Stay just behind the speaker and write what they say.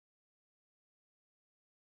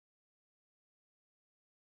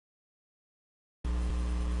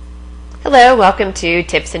Hello, welcome to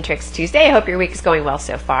Tips and Tricks Tuesday. I hope your week is going well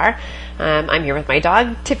so far. I'm here with my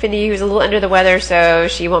dog, Tiffany, who's a little under the weather, so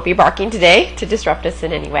she won't be barking today to disrupt us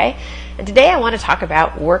in any way. And today I want to talk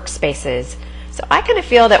about workspaces. So I kind of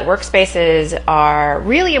feel that workspaces are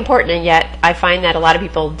really important, and yet I find that a lot of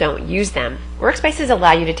people don't use them. Workspaces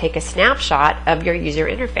allow you to take a snapshot of your user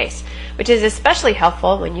interface, which is especially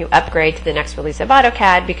helpful when you upgrade to the next release of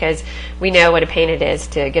AutoCAD, because we know what a pain it is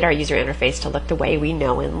to get our user interface to look the way we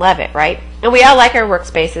know and love it, right? And we all like our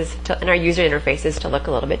workspaces and our user interfaces to look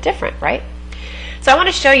a little bit different, right? So I want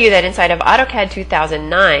to show you that inside of AutoCAD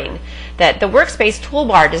 2009 that the workspace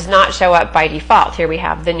toolbar does not show up by default. Here we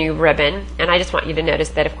have the new ribbon, and I just want you to notice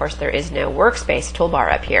that of course there is no workspace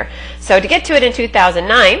toolbar up here. So to get to it in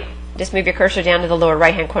 2009, just move your cursor down to the lower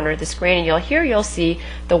right hand corner of the screen, and you'll see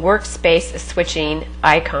the workspace switching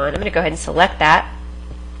icon. I'm going to go ahead and select that,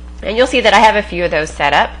 and you'll see that I have a few of those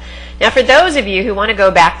set up. Now for those of you who want to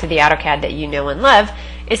go back to the AutoCAD that you know and love,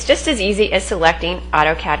 it's just as easy as selecting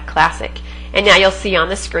AutoCAD Classic. And now you'll see on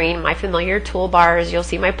the screen my familiar toolbars, you'll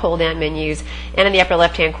see my pull down menus, and in the upper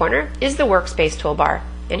left hand corner is the workspace toolbar.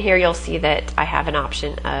 And here you'll see that I have an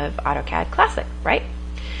option of AutoCAD Classic, right?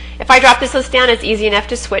 If I drop this list down, it's easy enough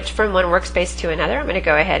to switch from one workspace to another. I'm going to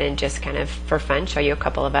go ahead and just kind of, for fun, show you a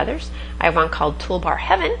couple of others. I have one called Toolbar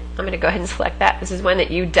Heaven. I'm going to go ahead and select that. This is one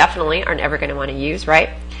that you definitely are never going to want to use, right?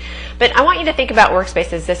 But I want you to think about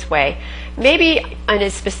workspaces this way. Maybe on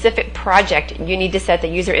a specific project, you need to set the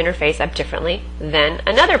user interface up differently than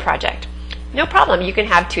another project. No problem, you can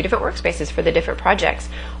have two different workspaces for the different projects.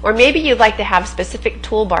 Or maybe you'd like to have specific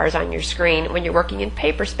toolbars on your screen when you're working in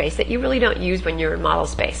paper space that you really don't use when you're in model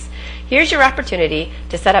space. Here's your opportunity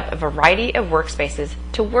to set up a variety of workspaces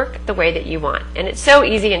to work the way that you want. And it's so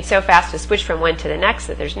easy and so fast to switch from one to the next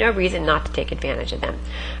that there's no reason not to take advantage of them.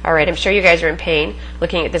 All right, I'm sure you guys are in pain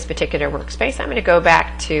looking at this particular workspace. we'll go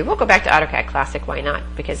back to AutoCAD Classic, why not?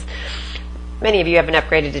 Because many of you haven't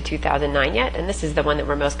upgraded to 2009 yet, and this is the one that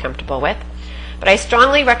we're most comfortable with. But I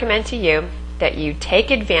strongly recommend to you that you take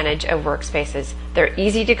advantage of workspaces. They're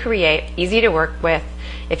easy to create, easy to work with.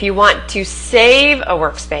 If you want to save a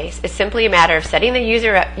workspace, it's simply a matter of setting the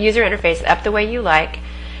user interface up the way you like,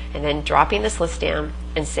 and then dropping this list down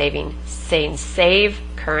and saying Save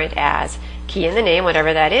Current As. Key in the name,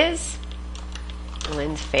 whatever that is,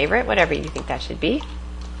 Lynn's favorite, whatever you think that should be,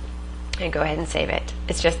 and go ahead and save it.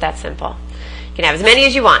 It's just that simple. You can have as many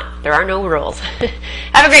as you want. There are no rules.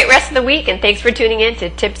 Have a great rest of the week, and thanks for tuning in to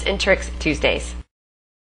Tips and Tricks Tuesdays.